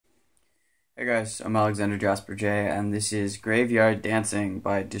Hey guys, I'm Alexander Jasper-Jay, and this is Graveyard Dancing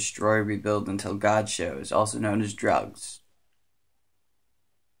by Destroy, Rebuild Until God Shows, also known as D.R.U.G.S.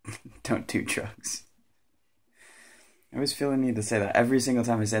 Don't do drugs. I always feel the need to say that every single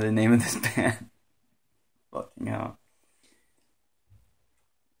time I say the name of this band. Fucking hell.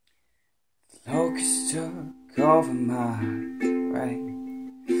 Locusts took over my brain.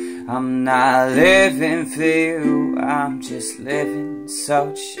 I'm not living for you, I'm just living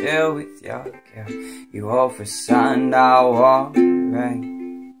so chill with your girl. You over sun, I want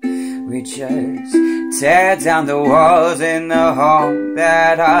rain. We just tear down the walls in the home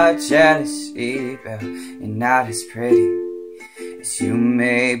that our jealousy built. You're not as pretty as you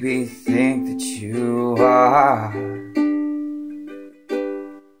maybe think that you are.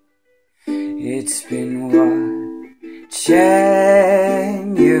 It's been watching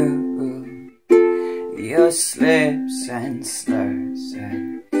you, your slips and slurs,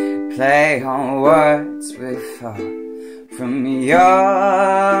 and play on words will fall from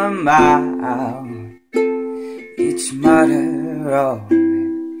your mouth. Each mutter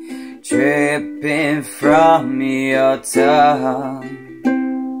rolling, dripping from your tongue.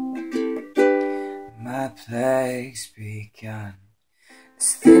 My plague's begun.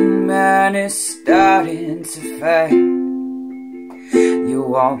 This thin man is starting to fade. You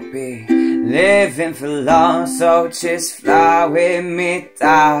won't be living for long, so just fly with me,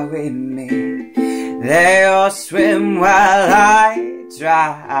 die with me. They all swim while I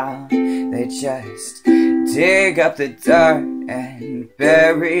drown. They just dig up the dirt and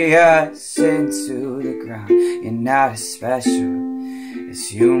bury us into the ground. You're not as special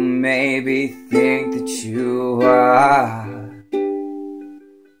as you maybe think that you are.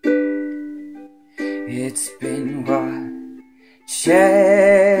 It's been watching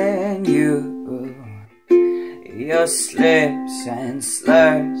you, your slips and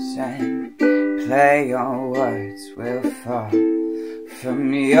slurs and play on words will fall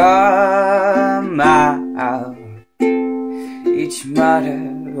from your mouth. Each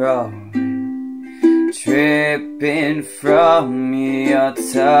mutter rolling, dripping from your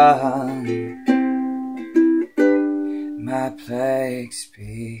tongue. My plague's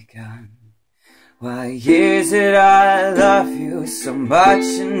begun. Why is it I love you so much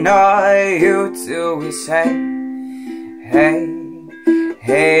and all you do is hate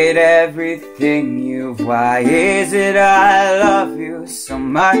everything you've. Why is it I love you so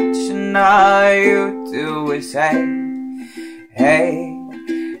much and all you do is hate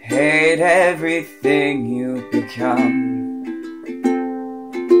everything you've become.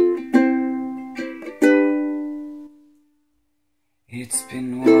 It's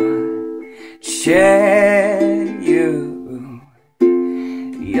been watching you,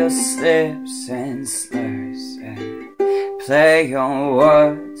 your slips and slurs and play on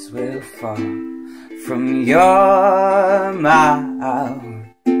words will fall from your mouth.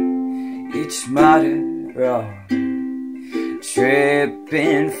 Each mutter rolling,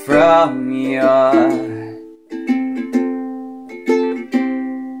 dripping from your.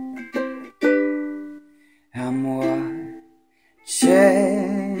 I'm watching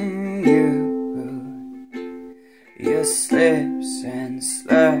you, your slips and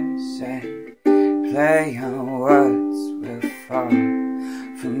slurs and play on words will fall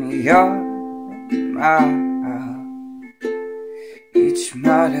from your mouth. Each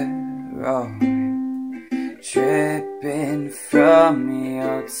mutter rolling, dripping from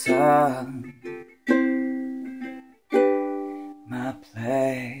your tongue. My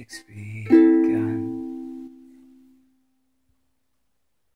plague's begun.